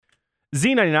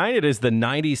Z99, it is the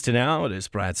 90s to now. It is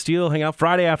Brad Steele. Hang out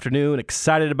Friday afternoon.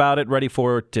 Excited about it, ready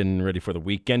for it, and ready for the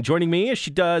weekend. Joining me, as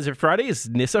she does every Friday, is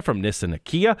Nissa from Nissa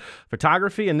Nakia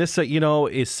Photography. And Nissa,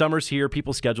 is summer's here.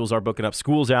 People's schedules are booking up.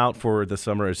 School's out for the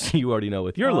summer, as you already know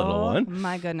with your little one.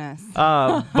 My goodness.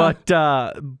 But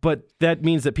that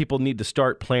means that people need to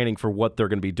start planning for what they're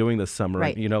going to be doing this summer.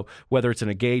 Right. Whether it's an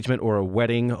engagement or a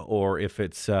wedding or if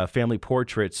it's family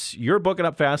portraits, you're booking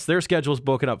up fast. Their schedule's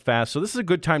booking up fast. So this is a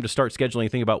good time to start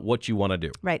scheduling, think about what you want to do.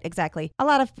 Right, exactly. A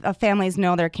lot of families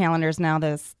know their calendars now.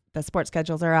 The sports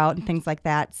schedules are out and things like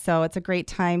that. So it's a great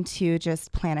time to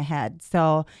just plan ahead.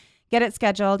 So get it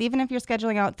scheduled. Even if you're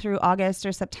scheduling out through August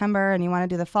or September and you want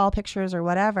to do the fall pictures or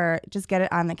whatever, just get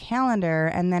it on the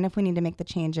calendar. And then if we need to make the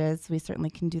changes, we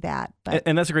certainly can do that. But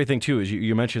and that's a great thing, too, is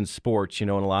you mentioned sports, and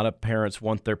a lot of parents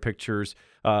want their pictures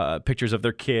of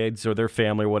their kids or their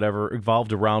family or whatever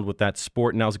evolved around with that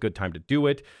sport. Now's a good time to do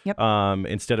it. Yep.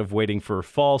 Instead of waiting for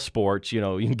fall sports, you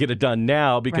can get it done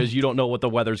now because you don't know what the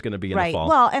weather's going to be in the fall.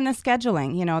 Well, and the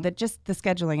scheduling, the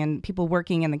scheduling and people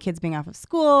working and the kids being off of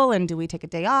school, and do we take a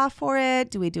day off for it?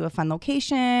 Do we do a fun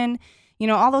location?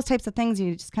 All those types of things,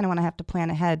 you just kind of want to have to plan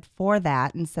ahead for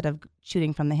that instead of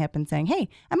shooting from the hip and saying, hey,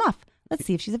 I'm off. Let's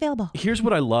see if she's available. Here's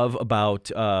what I love about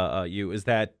you is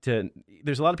that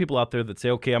there's a lot of people out there that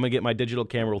say, okay, I'm going to get my digital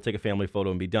camera, we'll take a family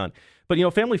photo and be done. But,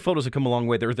 family photos have come a long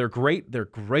way. They're great. They're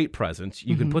great presents.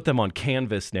 You can put them on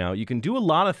canvas now. You can do a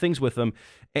lot of things with them.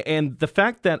 And the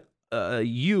fact that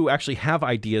you actually have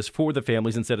ideas for the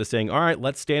families instead of saying, all right,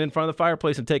 let's stand in front of the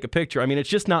fireplace and take a picture. I mean, it's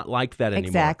just not like that anymore.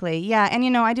 Exactly. Yeah.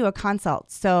 And, I do a consult.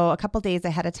 So a couple days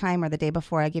ahead of time or the day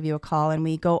before, I give you a call and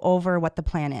we go over what the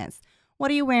plan is. What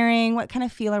are you wearing? What kind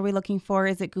of feel are we looking for?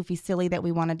 Is it goofy, silly that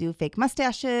we want to do fake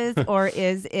mustaches? Or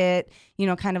is it,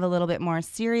 kind of a little bit more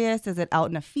serious? Is it out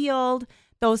in a field?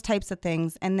 Those types of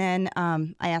things. And then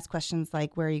I ask questions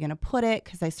like, where are you going to put it?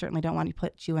 Because I certainly don't want to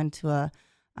put you into a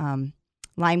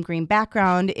lime green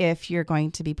background if you're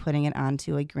going to be putting it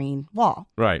onto a green wall.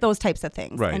 Right. Those types of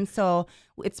things. Right. And so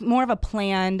it's more of a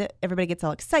planned, everybody gets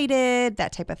all excited,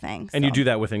 that type of thing. And you do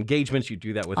that with engagements, you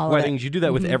do that with weddings, you do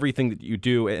that with everything that you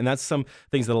do. And that's some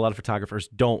things that a lot of photographers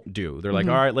don't do. They're like,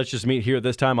 all right, let's just meet here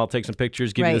this time. I'll take some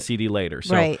pictures, give you the CD later.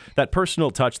 So that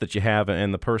personal touch that you have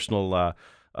and the personal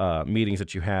meetings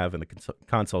that you have and the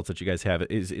consults that you guys have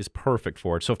is perfect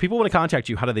for it. So if people want to contact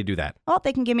you, how do they do that? Well,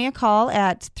 they can give me a call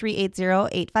at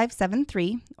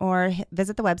 380-8573 or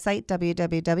visit the website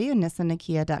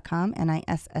www.nissanakia.com,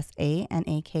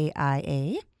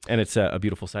 NISSANAKIA. And it's a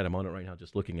beautiful site. I'm on it right now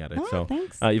just looking at it. Oh, so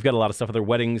thanks. You've got a lot of stuff for their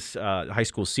weddings, high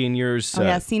school seniors. Oh,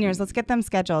 yeah, seniors. Let's get them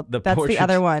scheduled. That's portraits, the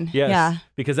other one. Yes, yeah.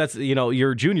 Because that's,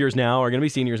 your juniors now are going to be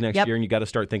seniors next year, and you got to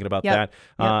start thinking about that.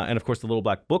 And, of course, the Little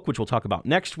Black Book, which we'll talk about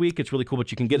next week. It's really cool, but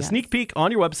you can get a sneak peek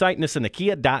on your website,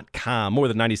 nissanakia.com. More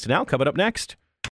than 90s to now, coming up next.